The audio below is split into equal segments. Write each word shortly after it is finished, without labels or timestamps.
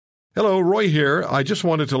Hello, Roy here. I just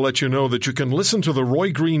wanted to let you know that you can listen to The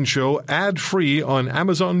Roy Green Show ad-free on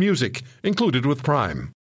Amazon Music, included with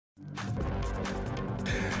Prime.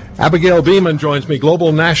 Abigail Beeman joins me,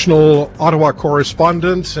 Global National Ottawa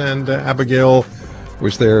correspondent, and Abigail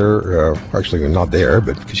was there, actually not there,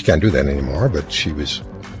 but because she can't do that anymore, but she was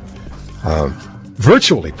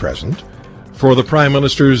virtually present for the Prime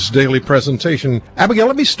Minister's daily presentation. Abigail,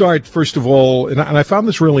 let me start, first of all, and I found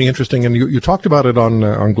this really interesting, and you talked about it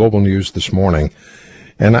on Global News this morning,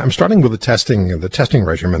 and I'm starting with the testing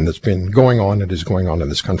regimen that's been going on and is going on in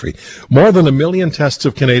this country. More than 1 million tests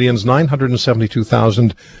of Canadians,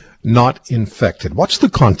 972,000 not infected. What's the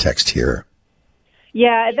context here?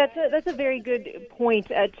 Yeah, that's a very good point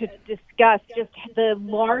to discuss, just the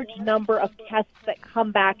large number of tests that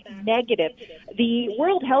come back negative. The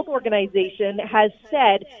World Health Organization has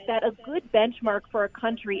said that a good benchmark for a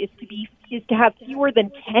country is to have fewer than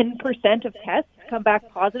 10% of tests come back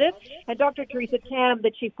positive. And Dr. Theresa Tam,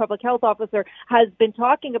 the Chief Public Health Officer, has been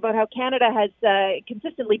talking about how Canada has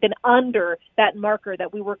consistently been under that marker,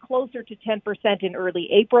 that we were closer to 10% in early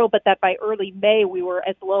April, but that by early May we were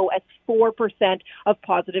as low as 4% of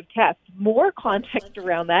positive tests. More context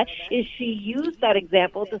around that is she used that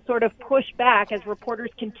example to sort of push back as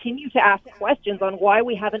reporters continue to ask questions on why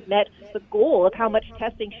we haven't met the goal of how much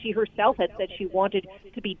testing she herself had said she wanted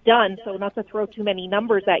to be done. So not to throw too many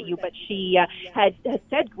numbers at you, but she has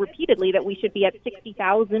said repeatedly that we should be at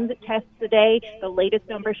 60,000 tests a day. The latest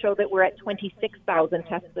numbers show that we're at 26,000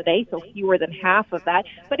 tests a day, so fewer than half of that.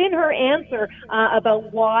 But in her answer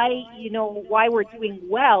about why we're doing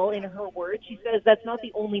well, in her words, she says that's not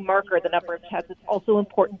the only marker, the number of tests. It's also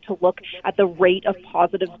important to look at the rate of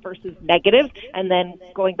positives versus negatives, and then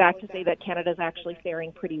going back to say that Canada's actually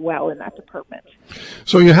faring pretty well in that department.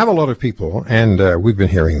 So you have a lot of people, and we've been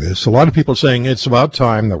hearing this, a lot of people saying it's about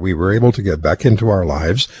time that we were able to get back into our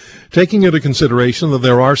lives, taking into consideration that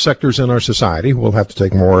there are sectors in our society who will have to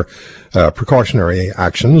take more precautionary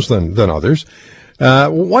actions than others.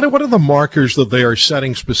 What are the markers that they are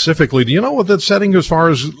setting specifically? Do you know what that's setting as far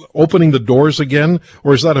as opening the doors again,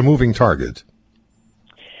 or is that a moving target?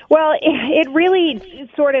 Well, it really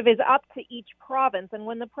sort of is up to each province. And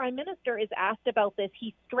when the Prime Minister is asked about this,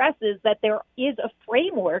 he stresses that there is a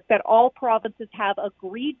framework that all provinces have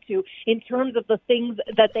agreed to in terms of the things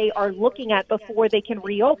that they are looking at before they can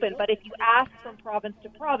reopen. But if you ask from province to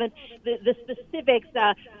province, the specifics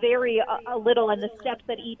vary a little, and the steps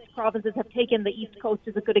that each provinces have taken. The East Coast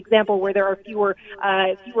is a good example where there are fewer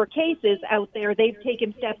cases out there. They've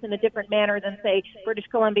taken steps in a different manner than, say, British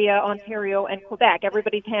Columbia, Ontario, and Quebec.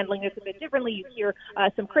 Everybody's handling this a bit differently. You hear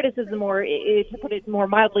some criticism, or to put it more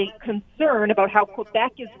mildly, concern about how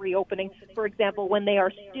Quebec is reopening, for example, when they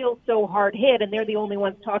are still so hard hit, and they're the only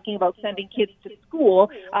ones talking about sending kids to school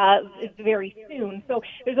very soon. So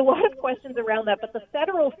there's a lot of questions around that, but the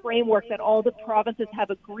federal framework that all the provinces have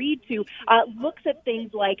agreed to looks at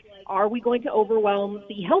things like, are we going to overwhelm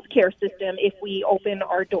the healthcare system if we open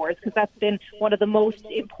our doors? Because that's been one of the most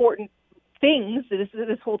important things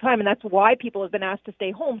this whole time, and that's why people have been asked to stay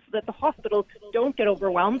home, so that the hospitals don't get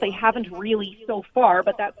overwhelmed. They haven't really so far,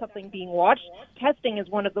 but that's something being watched. Testing is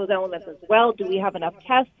one of those elements as well. Do we have enough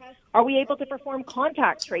tests? Are we able to perform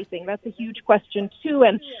contact tracing? That's a huge question too,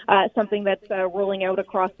 and something that's rolling out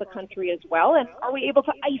across the country as well. And are we able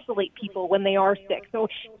to isolate people when they are sick? So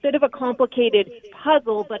it's a bit of a complicated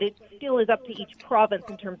puzzle, but it still is up to each province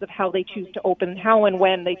in terms of how they choose to open, how and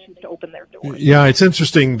when they choose to open their doors. Yeah, it's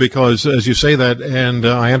interesting because, as you say that, and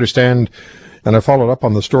I understand, and I followed up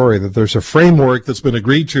on the story, that there's a framework that's been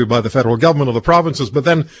agreed to by the federal government of the provinces. But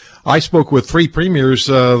then I spoke with three premiers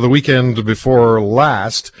the weekend before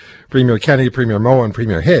last, Premier Kenney, Premier Moe, and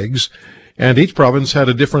Premier Higgs, and each province had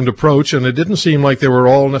a different approach, and it didn't seem like they were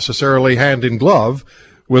all necessarily hand in glove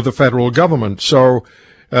with the federal government. So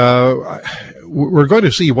we're going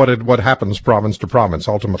to see what happens province to province.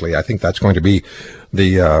 Ultimately, I think that's going to be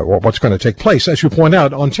what's going to take place. As you point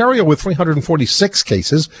out, Ontario with 346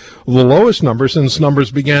 cases, the lowest number since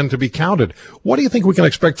numbers began to be counted. What do you think we can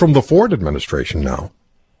expect from the Ford administration now?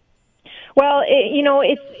 Well,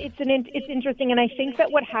 it's interesting, and I think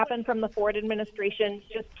that what happened from the Ford administration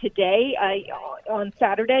just today, on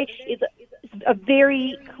Saturday, is a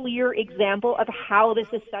very clear example of how this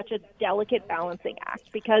is such a delicate balancing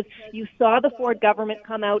act, because you saw the Ford government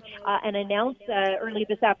come out and announce early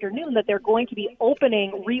this afternoon that they're going to be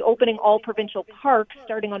reopening all provincial parks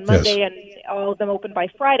starting on Monday, yes, and all of them open by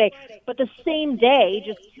Friday. But the same day,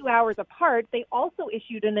 just 2 hours apart, they also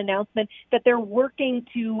issued an announcement that they're working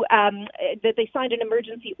to that they signed an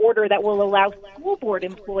emergency order that will allow school board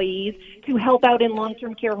employees to help out in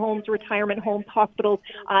long-term care homes, retirement homes, hospitals,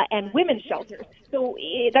 and women's shelters. shelters. So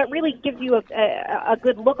that really gives you a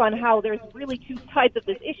good look on how there's really two sides of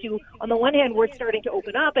this issue. On the one hand, we're starting to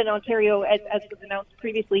open up, and Ontario, as was announced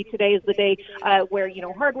previously, today is the day where,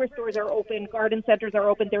 hardware stores are open, garden centers are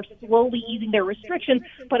open. They're slowly easing their restrictions,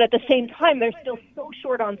 but at the same time, they're still so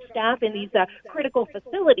short on staff in these critical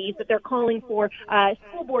facilities that they're calling for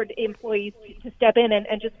school board employees to step in.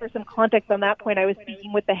 And just for some context on that point, I was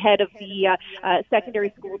speaking with the head of the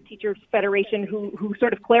Secondary School Teachers Federation who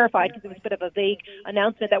sort of clarified, because it was a bit of a vague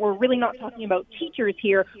announcement, that we're really not talking about teachers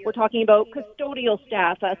here. We're talking about custodial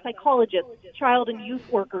staff, psychologists, child and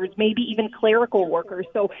youth workers, maybe even clerical workers.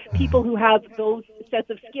 So people who have those sets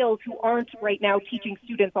of skills who aren't right now teaching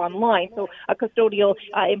students online. So a custodial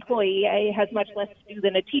employee has much less to do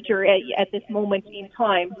than a teacher at this moment in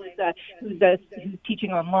time who's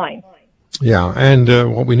teaching online. Yeah,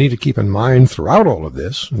 and what we need to keep in mind throughout all of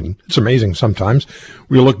this, and it's amazing sometimes,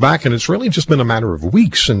 we look back and it's really just been a matter of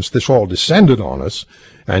weeks since this all descended on us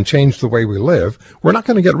and changed the way we live. We're not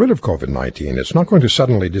going to get rid of COVID-19. It's not going to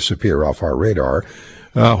suddenly disappear off our radar.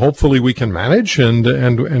 Hopefully we can manage and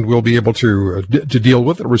we'll be able to deal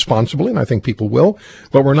with it responsibly, and I think people will,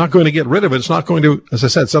 but we're not going to get rid of it. It's not going to, as I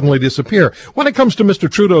said, suddenly disappear. When it comes to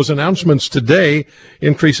Mr. Trudeau's announcements today,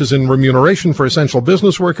 increases in remuneration for essential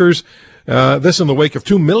business workers, this in the wake of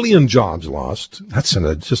 2 million jobs lost. That's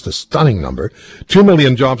just a stunning number. 2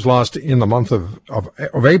 million jobs lost in the month of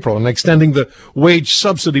April, and extending the wage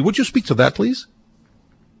subsidy. Would you speak to that, please?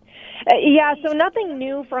 So nothing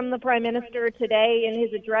new from the Prime Minister today. In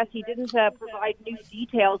his address, he didn't provide new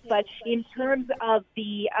details, but in terms of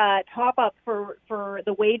the top-up for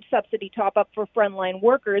the wage subsidy top-up for frontline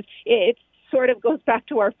workers, it's sort of goes back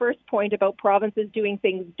to our first point about provinces doing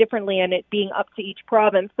things differently and it being up to each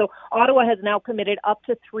province. So Ottawa has now committed up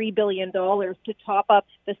to $3 billion to top up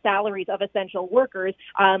the salaries of essential workers.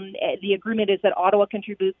 The agreement is that Ottawa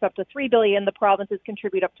contributes up to $3 billion. The provinces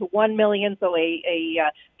contribute up to $1 million, so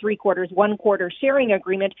a 3/4, 1/4 sharing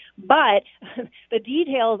agreement. But the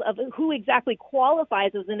details of who exactly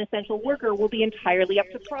qualifies as an essential worker will be entirely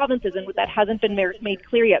up to provinces, and that hasn't been made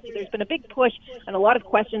clear yet. So there's been a big push and a lot of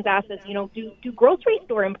questions asked as, do grocery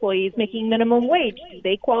store employees making minimum wage, do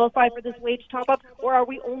they qualify for this wage top-up, or are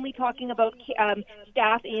we only talking about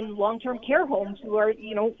staff in long-term care homes who are,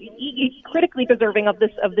 critically deserving of this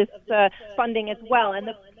funding as well? And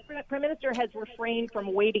the Prime Minister has refrained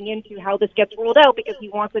from wading into how this gets rolled out because he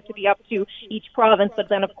wants it to be up to each province, but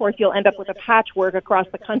then, of course, you'll end up with a patchwork across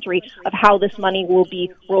the country of how this money will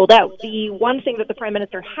be rolled out. The one thing that the Prime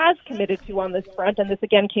Minister has committed to on this front, and this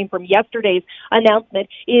again came from yesterday's announcement,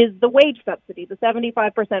 is the wage subsidy, the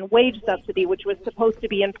 75% wage subsidy, which was supposed to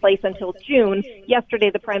be in place until June. Yesterday,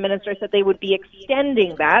 the Prime Minister said they would be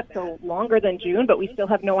extending that, so longer than June, but we still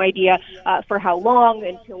have no idea for how long,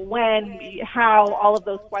 until when, how, all of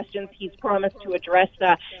those questions he's promised to address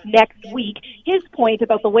next week. His point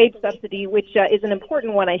about the wage subsidy, which is an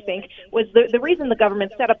important one, I think, was the reason the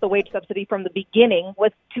government set up the wage subsidy from the beginning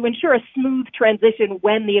was to ensure a smooth transition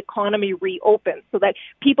when the economy reopens, so that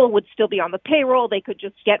people would still be on the payroll, they could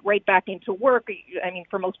just get right back into work. I mean,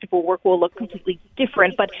 for most people, work will look completely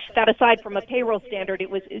different, but that aside from a payroll standard,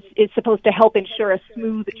 it's supposed to help ensure a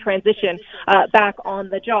smooth transition back on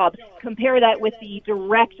the job. Compare that with the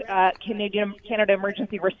direct Canada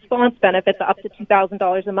Emergency Response benefits up to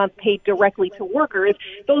 $2,000 a month paid directly to workers.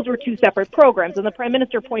 Those were two separate programs. And the Prime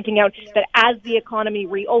Minister pointing out that as the economy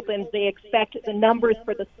reopens, they expect the numbers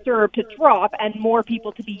for the CERB to drop and more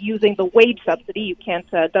people to be using the wage subsidy. You can't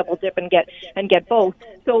double dip and get both.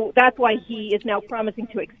 So that's why he is now promising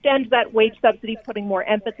to extend that wage subsidy, putting more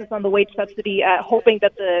emphasis on the wage subsidy, hoping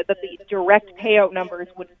that the direct payout numbers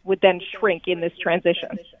would then shrink in this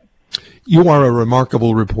transition. You are a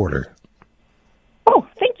remarkable reporter. Oh,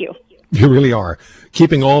 thank you. You really are.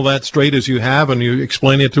 Keeping all that straight as you have, and you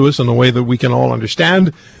explain it to us in a way that we can all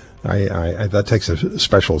understand, I that takes a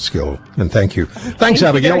special skill, and thank you. Thanks,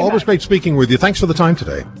 Abigail. Always great speaking with you. Thanks for the time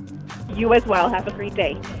today. You as well. Have a great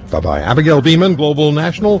day. Bye-bye. Abigail Bimman, Global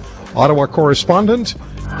National, Ottawa correspondent.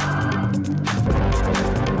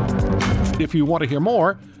 If you want to hear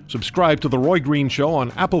more, subscribe to The Roy Green Show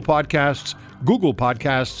on Apple Podcasts, Google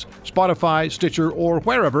Podcasts, Spotify, Stitcher, or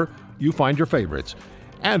wherever you find your favorites.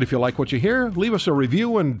 And if you like what you hear, leave us a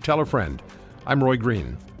review and tell a friend. I'm Roy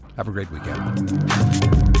Green. Have a great weekend.